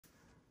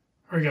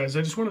All right, guys,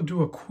 I just want to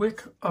do a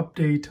quick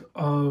update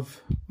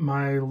of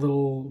my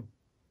little,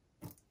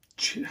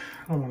 I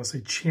don't want to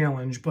say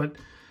challenge, but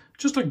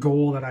just a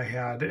goal that I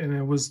had, and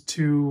it was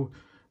to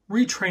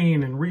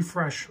retrain and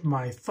refresh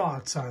my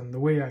thoughts on the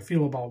way I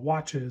feel about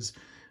watches.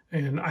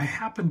 And I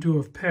happened to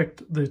have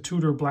picked the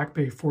Tudor Black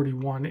Bay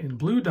 41 in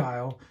blue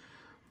dial.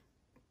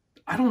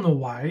 I don't know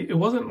why. It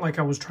wasn't like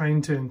I was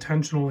trying to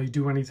intentionally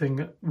do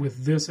anything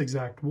with this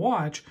exact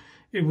watch.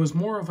 It was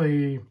more of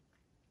a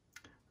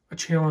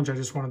challenge I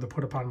just wanted to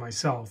put upon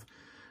myself.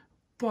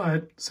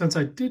 But since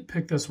I did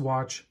pick this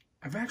watch,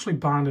 I've actually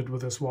bonded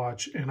with this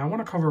watch, and I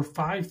want to cover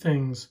 5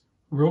 things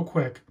real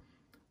quick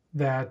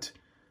that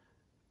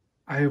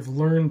I have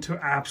learned to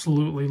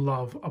absolutely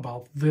love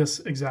about this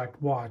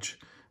exact watch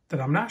that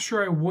I'm not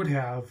sure I would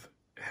have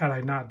had I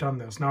not done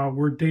this. Now,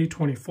 we're day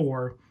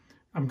 24.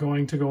 I'm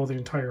going to go the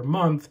entire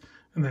month,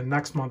 and then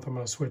next month I'm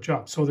going to switch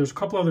up. So there's a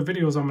couple other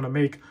videos I'm going to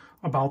make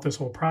about this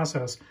whole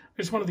process.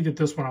 I just wanted to get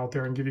this one out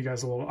there and give you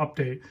guys a little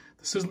update.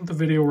 This isn't the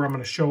video where I'm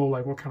going to show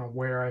like what kind of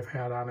wear I've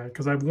had on it,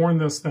 because I've worn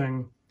this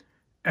thing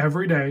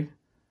every day,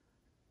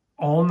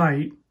 all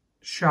night,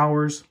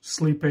 showers,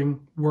 sleeping,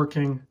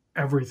 working,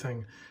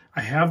 everything.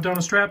 I have done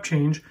a strap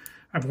change.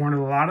 I've worn it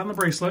a lot on the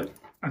bracelet,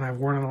 and I've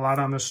worn it a lot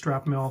on this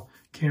strap mill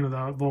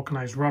Canada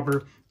vulcanized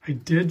rubber. I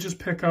did just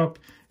pick up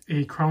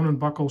a crown and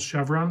buckle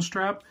chevron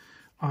strap.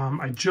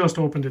 I just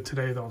opened it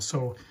today though,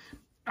 so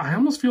I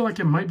almost feel like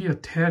it might be a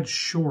tad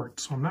short,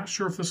 so I'm not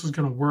sure if this is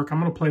going to work. I'm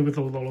going to play with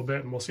it a little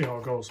bit and we'll see how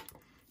it goes.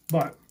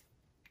 But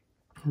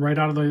right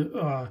out of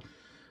the,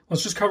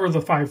 let's just cover the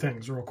 5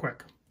 things real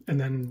quick, and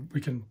then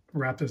we can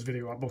wrap this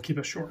video up. We'll keep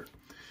it short.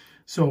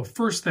 So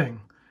first thing,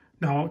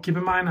 now keep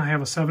in mind I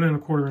have a 7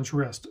 1/4 inch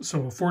wrist,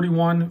 so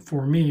 41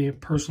 for me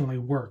personally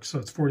works. So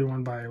it's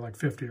 41 by like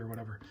 50 or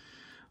whatever.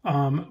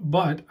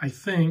 But I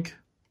think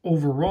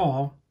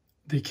overall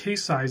the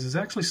case size is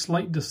actually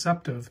slightly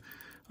deceptive.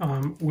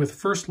 With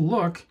first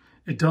look,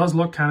 it does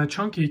look kind of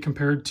chunky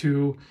compared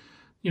to,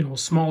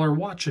 smaller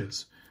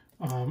watches,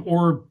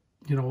 or,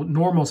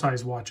 normal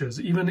size watches.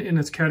 Even in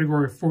its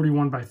category of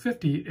 41 by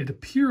 50, it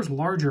appears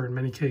larger in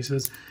many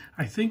cases.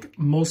 I think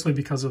mostly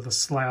because of the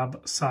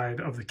slab side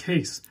of the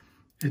case.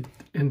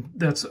 And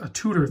that's a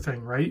Tudor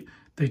thing, right?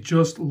 They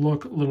just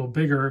look a little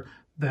bigger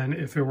than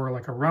if it were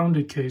like a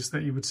rounded case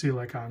that you would see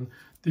like on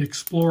the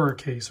Explorer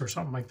case or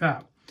something like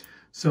that.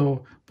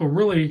 So, but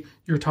really,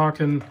 you're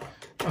talking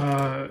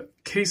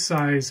case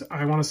size.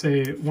 I want to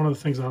say one of the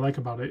things I like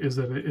about it is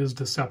that it is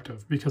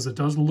deceptive, because it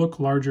does look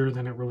larger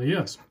than it really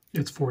is.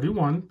 It's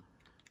 41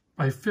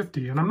 by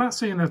 50, and I'm not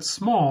saying that's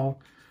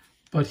small,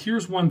 but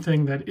here's one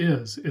thing that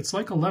is. It's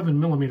like 11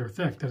 millimeter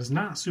thick. That is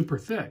not super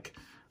thick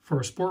for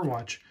a sport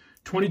watch.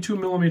 22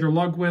 millimeter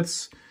lug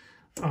widths,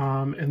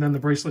 and then the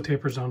bracelet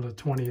tapers down to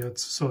 20.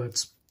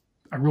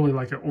 I really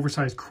like it.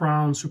 Oversized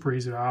crown, super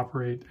easy to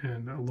operate,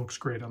 and it looks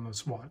great on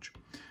this watch.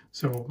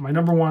 So my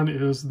number 1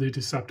 is the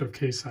deceptive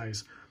case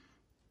size.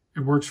 It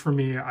works for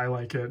me. I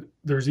like it.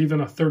 There's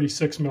even a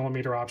 36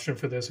 millimeter option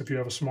for this if you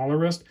have a smaller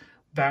wrist.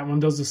 That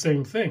one does the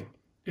same thing.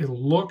 It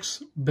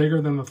looks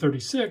bigger than the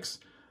 36,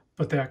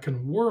 but that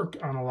can work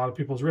on a lot of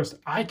people's wrists.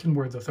 I can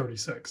wear the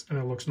 36 and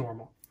it looks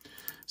normal.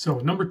 So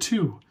number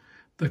 2,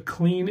 the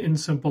clean and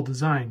simple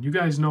design. You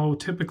guys know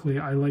typically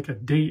I like a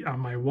date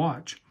on my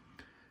watch.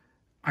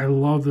 I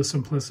love the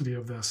simplicity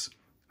of this.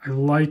 I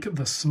like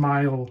the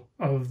smile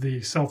of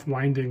the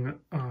self-winding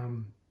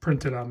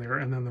printed on there,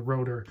 and then the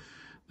rotor.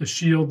 The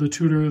shield, the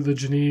Tudor, the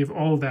Geneve,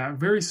 all of that.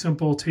 Very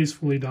simple,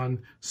 tastefully done.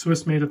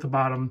 Swiss made at the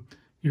bottom.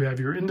 You have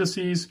your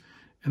indices,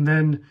 and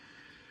then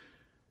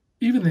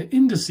even the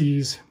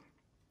indices,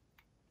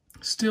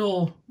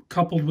 still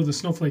coupled with a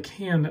snowflake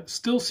hand,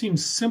 still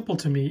seems simple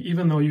to me,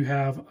 even though you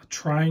have a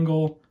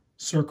triangle,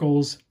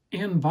 circles,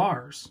 and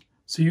bars.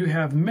 So you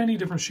have many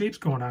different shapes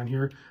going on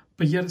here,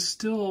 but yet it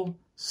still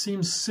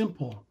seems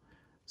simple.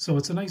 So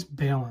it's a nice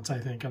balance, I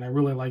think, and I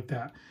really like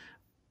that.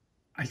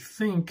 I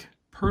think,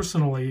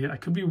 personally, I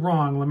could be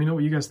wrong. Let me know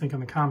what you guys think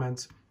in the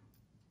comments.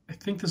 I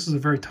think this is a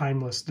very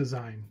timeless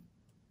design.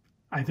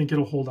 I think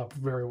it'll hold up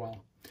very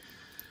well.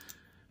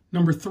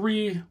 Number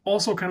 3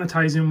 also kind of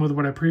ties in with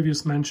what I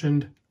previously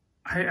mentioned.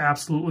 I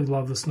absolutely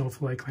love the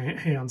snowflake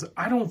hands.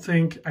 I know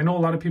a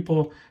lot of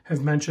people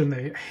have mentioned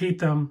they hate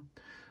them.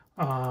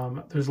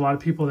 There's a lot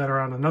of people that are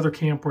on another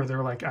camp where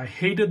they're like, I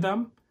hated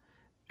them,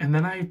 and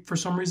then I, for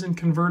some reason,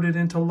 converted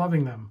into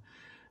loving them.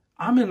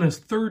 I'm in this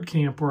third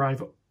camp where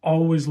I've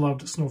always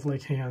loved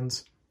snowflake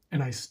hands,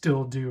 and I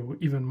still do,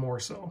 even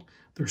more so.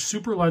 They're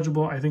super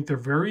legible. I think they're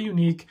very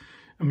unique.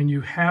 I mean,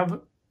 you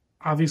have,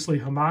 obviously,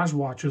 homage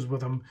watches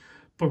with them,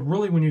 but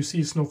really when you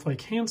see a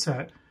snowflake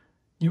handset,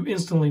 you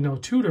instantly know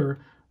Tudor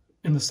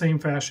in the same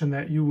fashion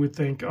that you would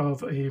think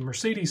of a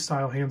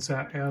Mercedes-style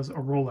handset as a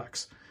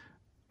Rolex.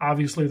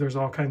 Obviously, there's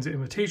all kinds of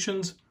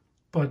imitations,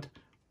 but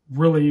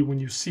really, when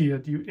you see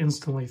it, you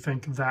instantly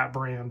think that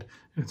brand,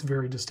 and it's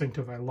very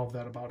distinctive. I love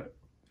that about it.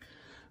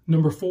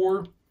 Number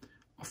 4,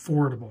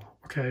 affordable,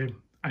 okay?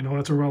 I know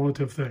that's a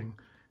relative thing.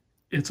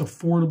 It's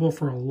affordable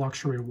for a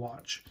luxury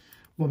watch.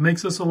 What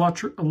makes this a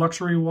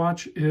luxury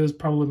watch is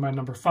probably my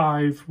number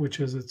 5, which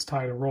is it's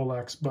tied to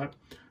Rolex, but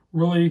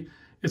really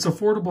it's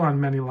affordable on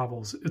many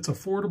levels. It's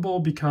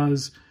affordable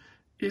because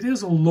it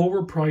is a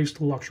lower priced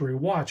luxury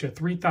watch at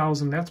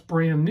 $3,000. That's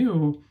brand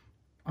new.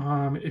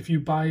 If you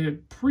buy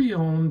it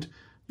pre-owned,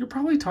 you're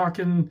probably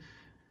talking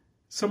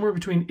somewhere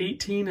between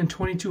 $1,800 and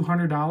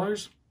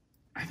 $2,200.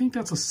 I think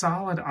that's a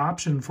solid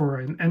option for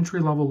an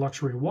entry-level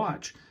luxury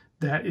watch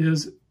that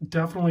is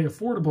definitely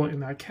affordable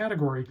in that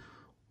category.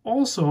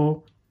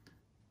 Also,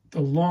 the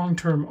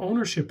long-term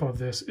ownership of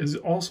this is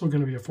also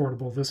going to be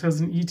affordable. This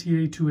has an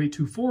ETA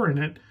 2824 in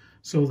it,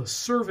 so the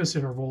service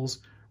intervals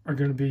are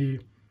going to be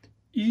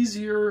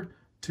easier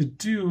to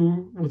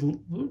do with,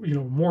 you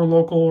know, more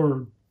local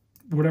or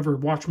whatever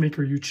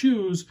watchmaker you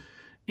choose,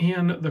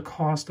 and the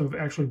cost of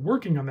actually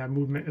working on that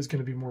movement is going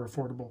to be more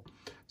affordable.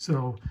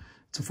 So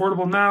it's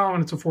affordable now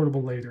and it's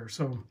affordable later.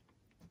 So,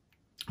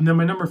 and then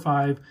my number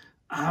 5,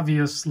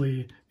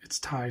 obviously it's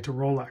tied to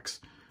Rolex.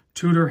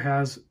 Tudor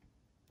has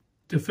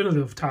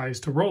definitive ties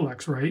to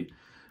Rolex, right?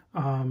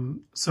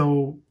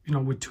 So, you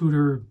know, would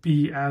Tudor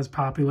be as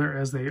popular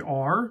as they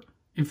are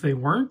if they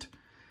weren't?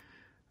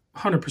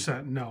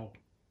 100% no.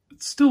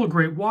 It's still a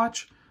great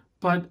watch,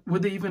 but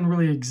would they even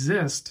really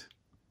exist?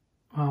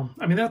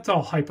 I mean, that's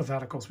all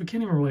hypotheticals. We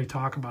can't even really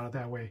talk about it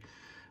that way.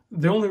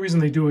 The only reason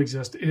they do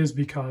exist is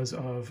because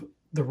of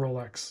the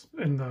Rolex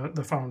and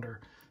the founder.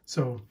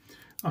 So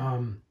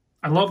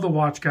I love the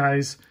watch,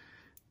 guys.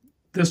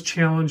 This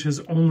challenge has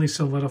only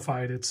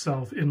solidified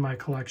itself in my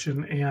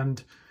collection,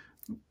 and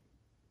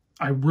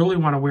I really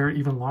want to wear it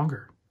even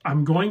longer.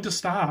 I'm going to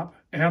stop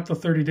at the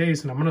 30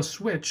 days, and I'm going to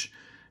switch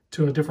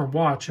to a different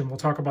watch, and we'll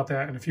talk about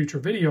that in a future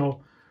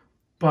video.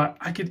 But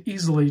I could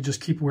easily just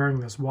keep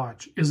wearing this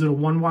watch. Is it a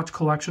one-watch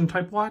collection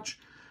type watch?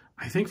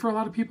 I think for a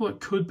lot of people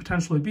it could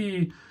potentially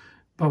be,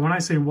 but when I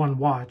say one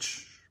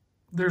watch,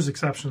 there's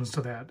exceptions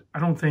to that. I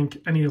don't think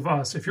any of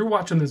us, if you're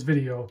watching this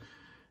video,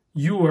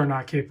 you are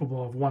not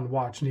capable of one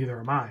watch, neither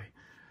am I.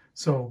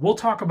 So we'll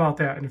talk about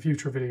that in a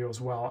future video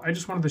as well. I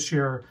just wanted to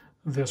share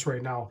this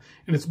right now.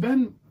 And it's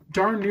been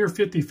darn near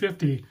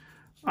 50-50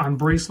 on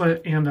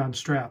bracelet and on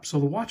strap. So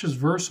the watch is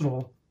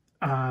versatile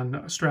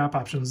on strap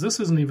options.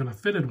 This isn't even a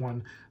fitted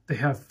one. They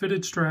have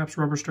fitted straps,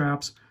 rubber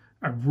straps.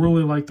 I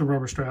really like the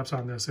rubber straps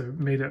on this. It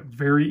made it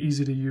very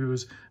easy to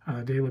use on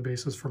a daily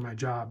basis for my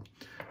job.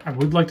 I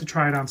would like to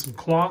try it on some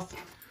cloth,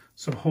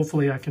 so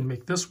hopefully I can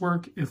make this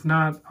work. If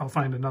not, I'll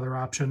find another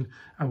option.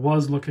 I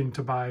was looking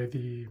to buy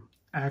the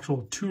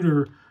actual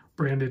Tudor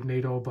branded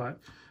NATO, but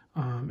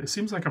it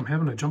seems like I'm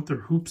having to jump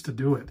through hoops to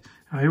do it.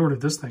 And I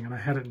ordered this thing and I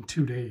had it in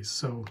 2 days,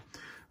 so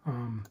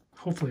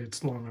hopefully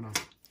it's long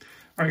enough.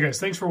 All right, guys,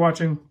 thanks for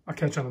watching. I'll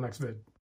catch you on the next vid.